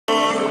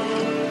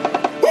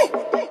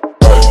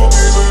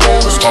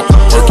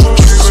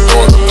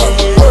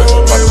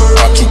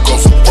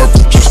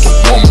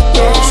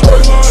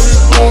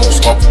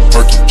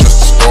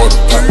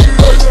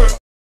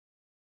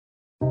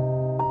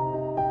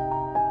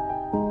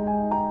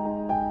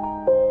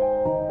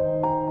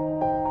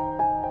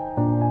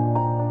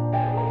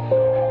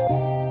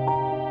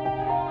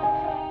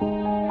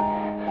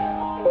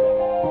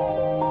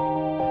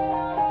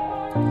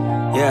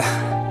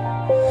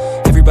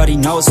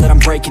knows that I'm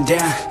breaking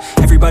down.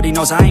 Everybody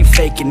knows I ain't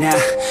faking now.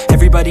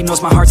 Everybody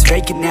knows my heart's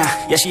vacant now.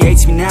 Yeah, she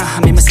hates me now, I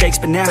made mistakes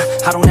but now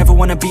I don't ever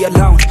wanna be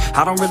alone.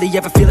 I don't really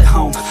ever feel at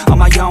home. On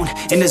my own,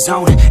 in the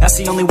zone, that's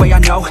the only way I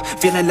know.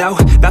 Feeling low,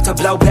 about to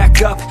blow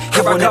back up.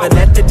 Here I won't ever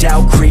let the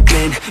doubt creep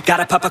in.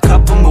 Gotta pop a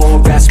couple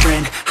more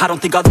aspirin. I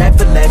don't think I'll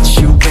ever let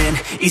you in.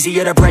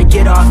 Easier to break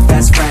it off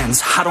as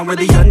friends. I don't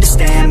really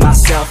understand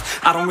myself.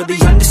 I don't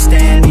really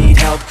understand, need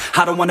help.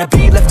 I don't wanna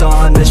be left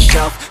on the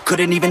shelf.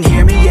 Couldn't even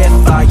hear me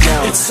if I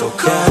yelled. It's so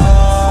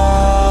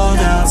cold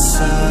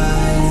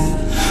outside,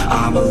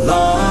 I'm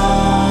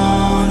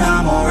alone,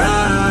 I'm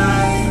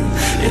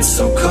alright. It's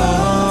so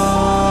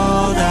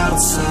cold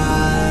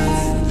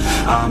outside,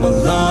 I'm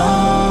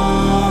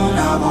alone,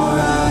 I'm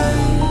alright.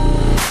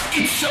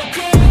 It's so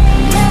cold.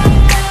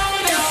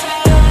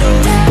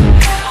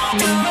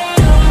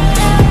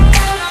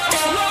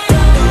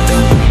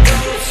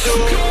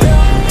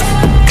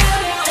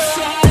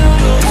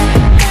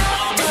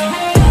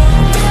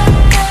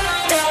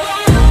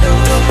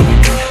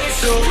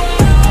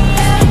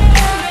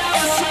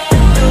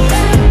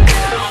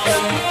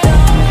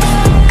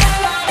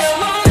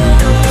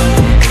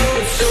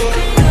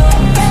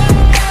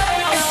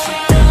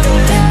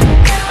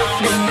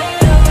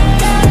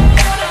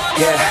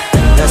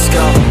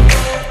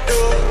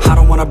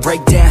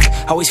 Break down,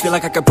 always feel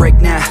like I could break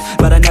now,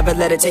 but I never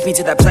let it take me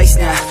to that place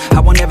now. I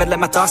won't ever let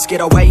my thoughts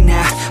get away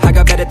now. I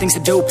got better things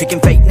to do, picking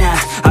fate now.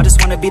 I just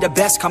wanna be the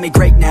best, call me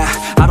great now.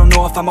 I don't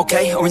know if I'm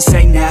okay or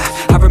insane now.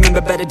 I remember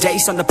better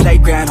days on the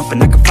playground,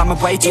 hoping I can find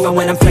my way. Even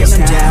when I'm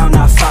feeling down,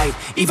 I fight.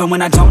 Even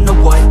when I don't know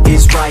what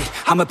is right,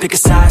 I'ma pick a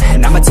side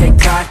and I'ma take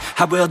pride.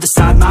 I will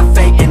decide my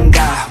fate and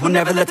I will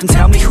never let them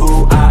tell me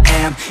who I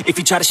am. If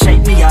you try to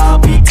shape me, I'll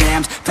be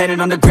damned. Planet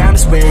on the ground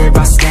is where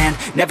I stand.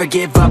 Never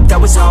give up,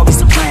 that was always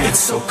the plan. It's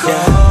so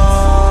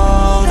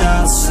cold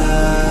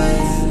outside,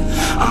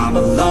 I'm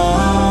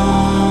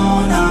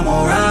alone, I'm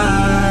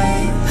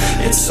alright.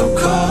 It's so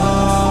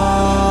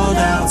cold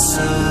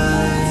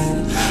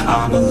outside,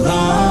 I'm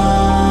alone.